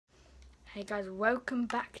Hey guys, welcome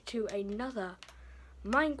back to another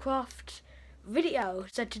Minecraft video.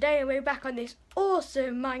 So today we're back on this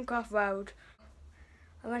awesome Minecraft world.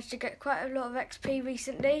 I managed to get quite a lot of XP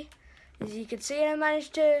recently. As you can see, I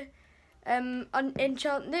managed to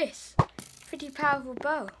enchant this pretty powerful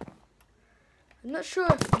bow. I'm not sure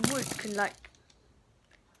if wood can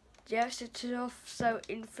set it off so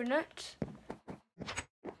infinite.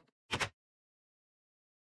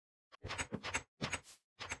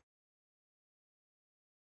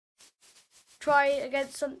 Try it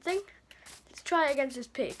against something. Let's try it against this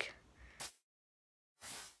pig.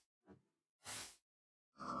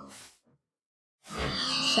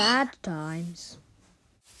 Sad times.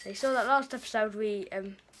 So you saw that last episode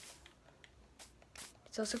it's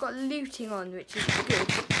also got looting on, which is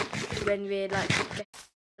good when we're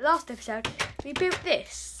last episode we built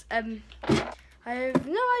this. I have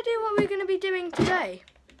no idea what we're going to be doing today.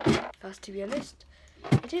 First, to be honest,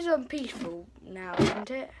 it is on peaceful now,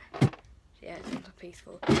 isn't it? Yeah, it's on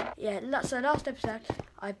peaceful. Yeah, so last episode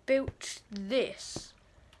I built this,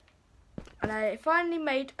 and I finally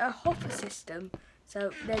made a hopper system.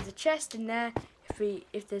 So there's a chest in there.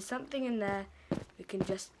 If there's something in there, we can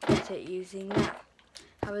just get it using that.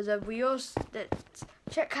 However, let's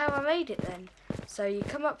check how I made it then. So you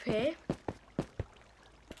come up here,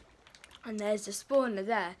 and there's the spawner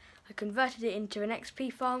there. I converted it into an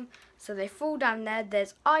XP farm, so they fall down there.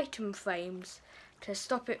 There's item frames to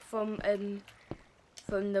stop it from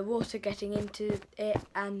the water getting into it,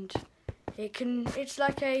 and it's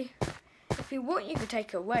like if you want, you can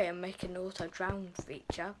take it away and make an auto drown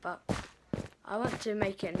feature, but I want to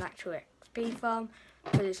make it an actual XP farm,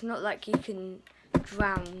 because it's not like you can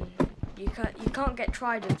drown. You can't get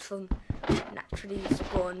tridents from naturally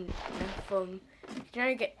spawned. You can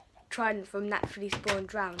only get trident from naturally spawned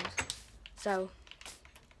drowns. So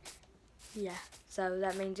yeah, so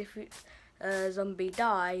that means if a zombie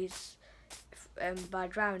dies by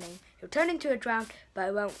drowning, he'll turn into a drown, but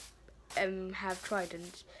it won't have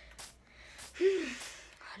tridents. I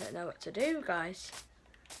don't know what to do, guys.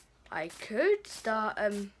 I could start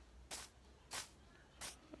could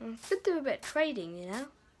do a bit of trading, you know.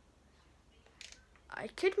 I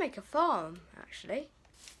could make a farm, actually.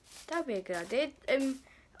 That'd be a good idea. Don't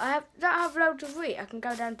have loads of wheat. I can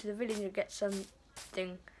go down to the village and get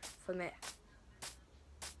something from it.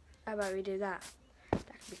 How about we do that? That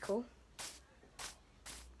could be cool.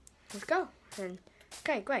 Let's go then.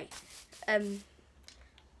 Okay, great.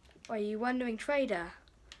 Are you wondering, trader?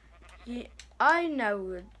 I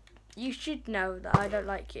know. You should know that I don't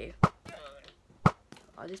like you.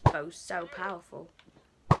 Oh, this bow's so powerful.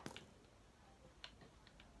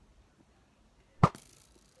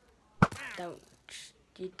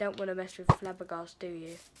 You don't want to mess with Flabbergast, do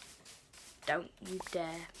you? Don't you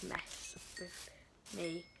dare mess with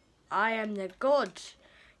me. I am the god.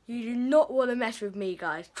 You do not want to mess with me,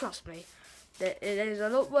 guys. Trust me. There's a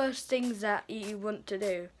lot worse things that you want to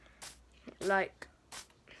do. Like,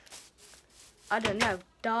 I don't know,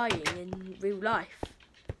 dying in real life.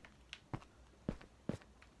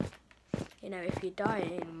 You know, if you die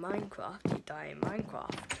in Minecraft, you die in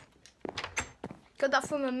Minecraft. Got that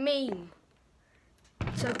from a meme.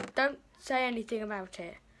 So don't say anything about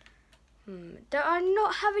it. Do I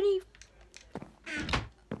not have any?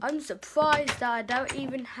 I'm surprised that I don't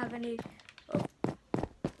even have any.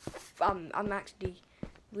 I'm actually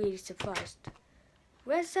really surprised.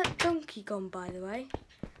 Where's that donkey gone, by the way?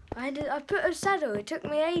 I put a saddle. It took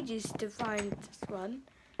me ages to find this one.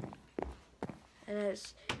 And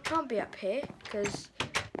it can't be up here, because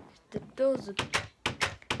the doors are...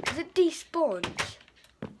 Is it despawned?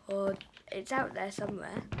 Or it's out there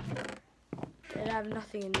somewhere? I have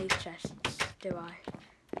nothing in these chests, do I?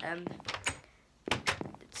 Let's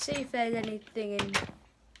see if there's anything in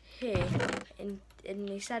here. In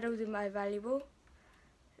the saddles in my valuable.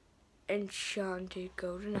 Enchanted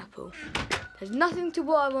golden apple. There's nothing to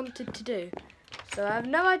what I wanted to do. So I have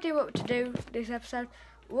no idea what to do this episode.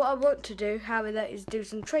 What I want to do, however, is do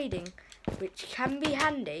some trading, which can be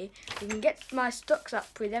handy. We can get my stocks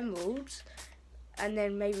up with emeralds, and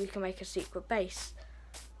then maybe we can make a secret base.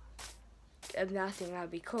 And I think that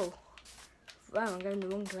would be cool. Wow, I'm going the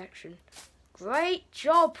wrong direction. Great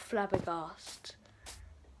job, Flabbergast.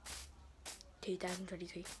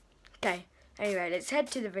 2023. Okay. Anyway, let's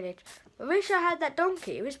head to the village. I wish I had that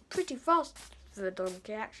donkey. It was pretty fast for a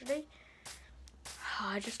donkey, actually. Oh,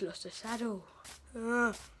 I just lost a saddle.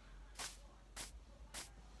 Oh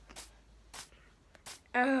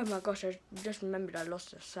my gosh, I just remembered I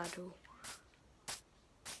lost a saddle.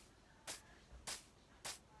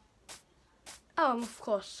 Oh, of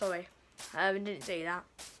course, sorry. I didn't see that.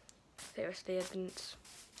 Seriously, I didn't.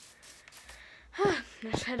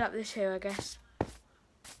 Let's head up this hill, I guess.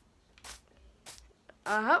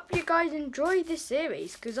 I hope you guys enjoy this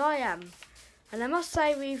series, because I am. And I must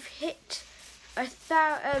say we've hit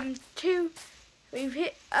we've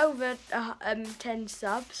hit over 10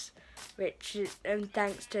 subs, which is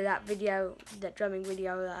thanks to that video, that drumming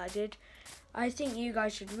video that I did. I think you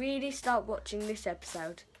guys should really start watching this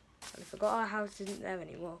episode. I forgot our house isn't there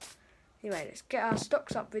anymore. Anyway, let's get our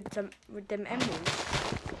stocks up with them emeralds.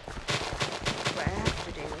 But I have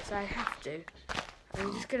to do this, I have to.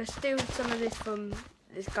 I'm just going to steal some of this from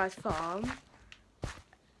this guy's farm.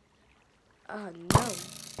 Oh no.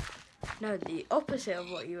 No, the opposite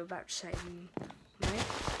of what you were about to say, mate.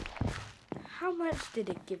 How much did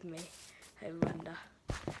it give me? I wonder.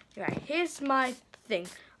 Right, here's my thing.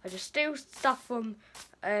 I just steal stuff from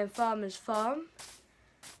farmer's farm.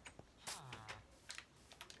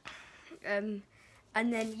 And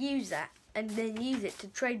then use that. And then use it to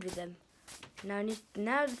trade with them. Now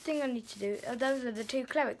the thing I need to do, those are the 2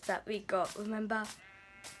 clerics that we got, remember?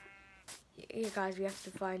 You guys, we have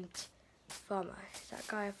to find farmer. Is that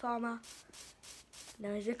guy a farmer?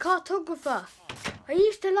 No, he's a cartographer. I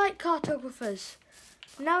used to like cartographers.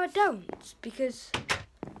 Now I don't, because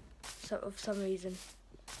of some reason.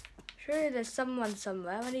 Surely there's someone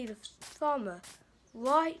somewhere. I need a farmer.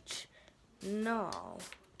 Right? No.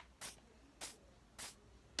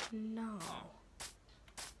 No.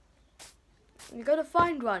 You gotta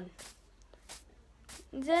find one.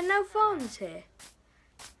 Is there no farms here?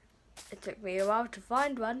 It took me a while to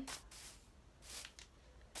find one.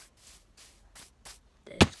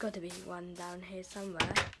 There's got to be one down here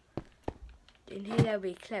somewhere. In here there'll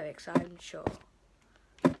be clerics, I'm sure.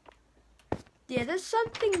 Yeah, there's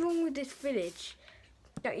something wrong with this village.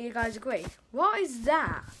 Don't you guys agree? What is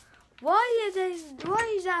that? Why is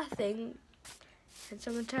that a thing? Can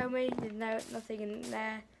someone tell me? There's nothing in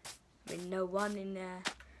there. I mean, no one in there.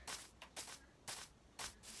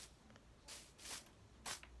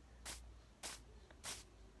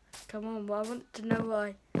 Come on, well, I want to know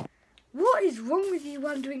why. What is wrong with you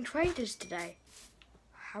wandering traders today?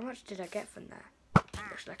 How much did I get from there?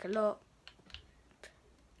 Looks like a lot.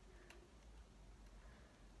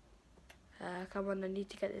 Come on, I need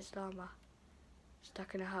to get this llama.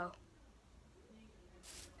 Stuck in a hole.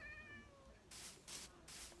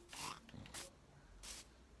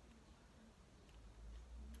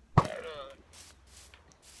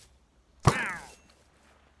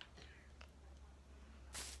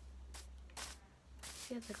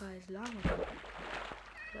 The other guy's llama.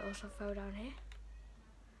 It also fell down here.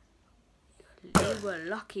 You were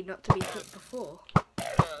lucky not to be hit before.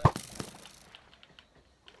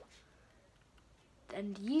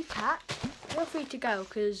 And you, cat, you're free to go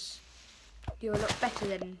because you're a lot better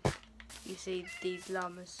than you see these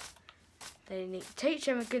llamas. They need to teach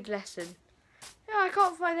them a good lesson. Yeah, I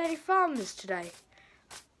can't find any farmers today.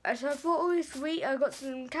 So I bought all this wheat, I got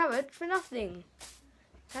some carrots for nothing.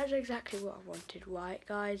 That's exactly what I wanted, right,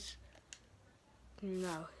 guys?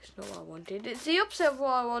 No, it's not what I wanted. It's the opposite of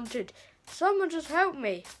what I wanted. Someone just help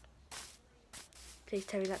me. Please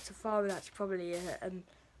tell me that's a farmer. That's probably a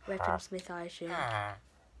weaponsmith, I assume.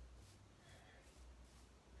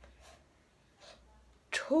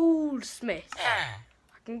 Toolsmith.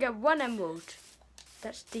 I can get 1 emerald.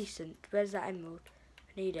 That's decent. Where's that emerald?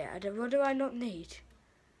 I need it. What do I not need?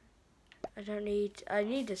 I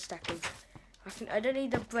need a stack of... I don't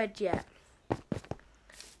need the bread yet.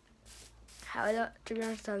 However, to be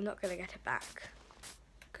honest, I'm not going to get it back.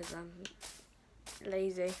 Because I'm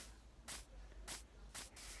lazy.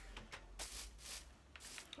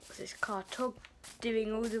 What's this cartog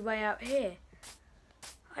doing all the way out here?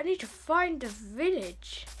 I need to find a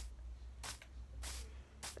village.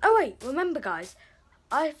 Oh wait, remember guys,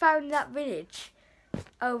 I found that village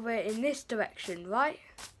over in this direction, right?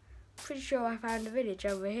 Pretty sure I found a village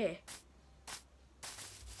over here.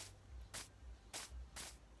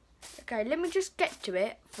 Okay, let me just get to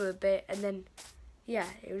it for a bit and then, yeah,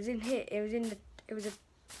 it was in here. It was a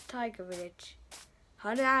tiger village. I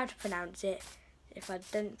don't know how to pronounce it. If I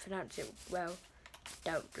didn't pronounce it well,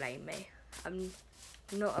 don't blame me. I'm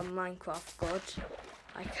not a Minecraft god.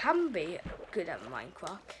 I can be good at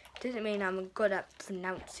Minecraft. Doesn't mean I'm good at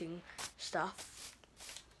pronouncing stuff.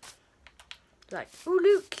 Like, oh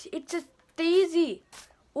look, it's a daisy.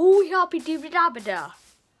 Oh, happy dooby dabba da.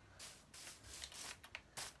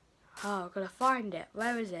 Oh, I've got to find it.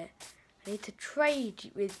 Where is it? I need to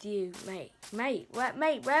trade with you, mate. Mate,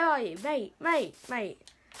 where are you? Mate.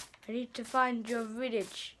 I need to find your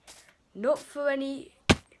village. Not for any...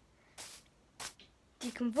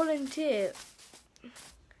 You can volunteer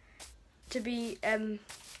to be, I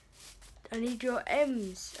need your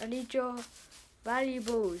M's. I need your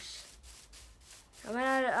Valuables. I mean,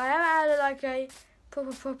 I haven't had like a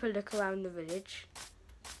proper look around the village.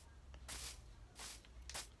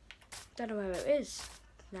 Don't know where it is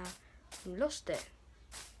now. I've lost it.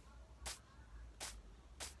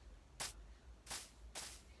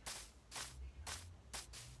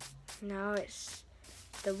 Now it's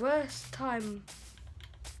the worst time.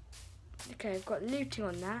 Okay, I've got looting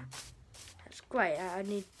on that. That's great. I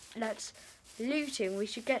need. Let's looting. We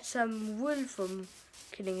should get some wool from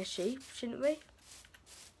killing a sheep, shouldn't we?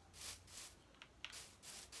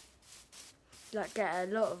 Like get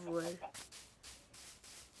a lot of wool.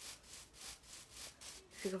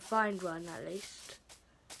 If you can find one at least.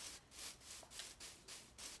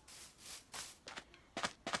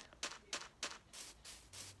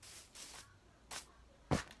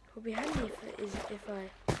 It'll be handy if I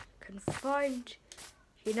can find,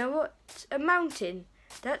 you know what, a mountain.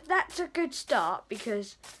 That's a good start,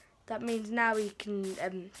 because that means now we can,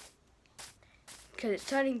 because it's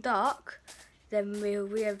turning dark, then we'll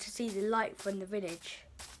be able to see the light from the village.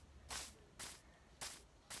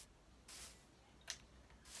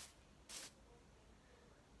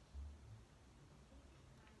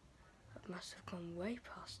 I must have gone way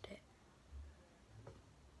past it.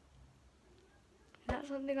 Is that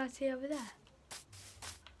something I see over there?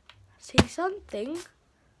 I see something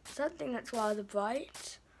that's rather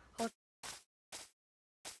bright.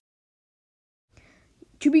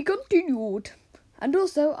 To be continued. And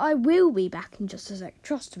also, I will be back in just a sec,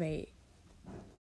 trust me.